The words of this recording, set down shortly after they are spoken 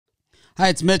Hi,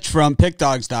 it's Mitch from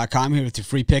PickDawgz.com here with your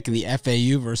free pick in the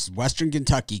FAU versus Western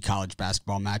Kentucky college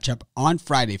basketball matchup on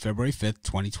Friday, February 5th,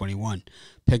 2021.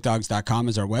 PickDawgz.com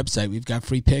is our website. We've got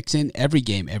free picks in every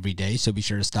game, every day, so be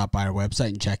sure to stop by our website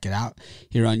and check it out.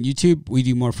 Here on YouTube, we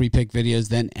do more free pick videos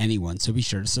than anyone, so be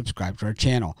sure to subscribe to our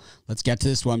channel. Let's get to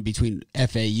this one between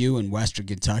FAU and Western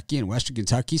Kentucky. And Western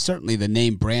Kentucky, certainly the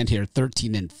name brand here,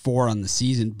 13-4 on the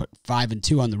season, but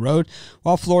 5-2 on the road,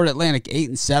 while Florida Atlantic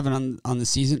 8-7 on the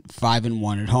season,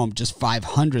 5-1 at home, just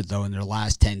 500 though in their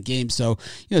last 10 games. So,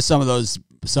 some of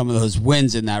those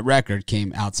wins in that record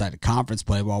came outside of conference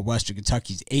play, while Western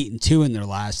Kentucky's 8-2 in their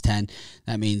last 10.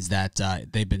 That means that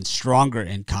they've been stronger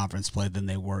in conference play than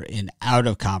they were in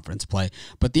out-of-conference play.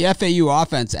 But the FAU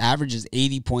offense averages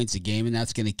 80 points a game, and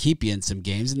that's going to keep you in some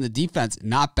games. And the defense,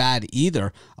 not bad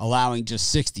either, allowing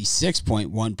just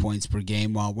 66.1 points per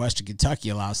game, while Western Kentucky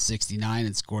allows 69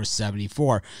 and scores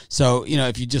 74. So,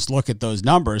 if you just look at those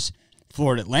numbers,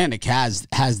 Florida Atlantic has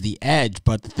the edge,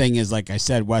 but the thing is, like I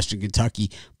said, Western Kentucky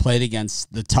played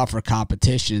against the tougher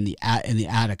competition in the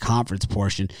out-of-conference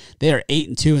portion. They are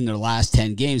 8-2 in their last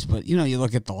 10 games, but you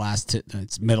look at the last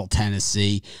it's Middle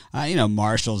Tennessee,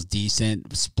 Marshall's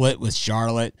decent, split with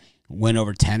Charlotte, win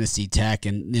over Tennessee Tech,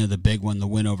 and the big one, the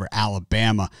win over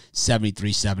Alabama,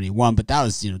 73-71. But that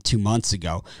was 2 months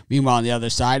ago. Meanwhile, on the other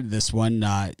side of this one,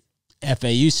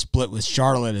 FAU split with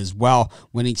Charlotte as well,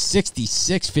 winning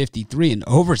 66-53 in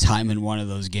overtime in one of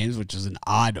those games, which was an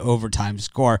odd overtime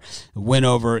score. Win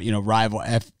over, rival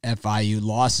FIU,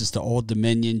 losses to Old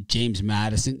Dominion, James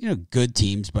Madison, good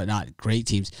teams, but not great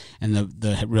teams. And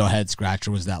the real head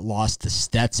scratcher was that loss to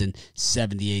Stetson,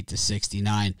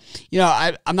 78-69.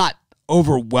 I'm not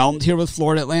overwhelmed here with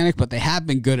Florida Atlantic, but they have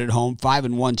been good at home,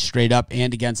 5-1 straight up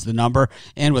and against the number.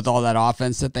 And with all that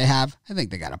offense that they have, I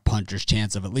think they got a puncher's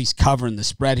chance of at least covering the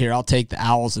spread here. I'll take the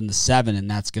Owls in the 7,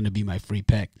 and that's going to be my free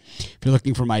pick. If you're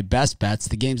looking for my best bets,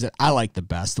 the games that I like the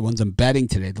best, the ones I'm betting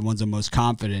today, the ones I'm most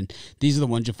confident in, these are the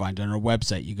ones you'll find on our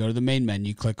website. You go to the main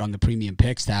menu, click on the Premium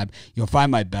Picks tab, you'll find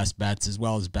my best bets as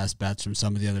well as best bets from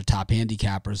some of the other top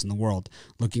handicappers in the world.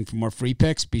 Looking for more free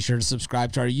picks? Be sure to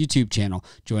subscribe to our YouTube channel.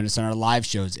 Join us on our live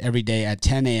shows every day at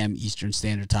 10 a.m. Eastern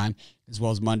Standard Time, as well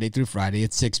as Monday through Friday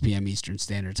at 6 p.m. Eastern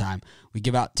Standard Time. We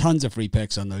give out tons of free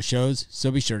picks on those shows,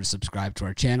 so be sure to subscribe to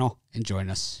our channel and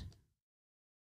join us.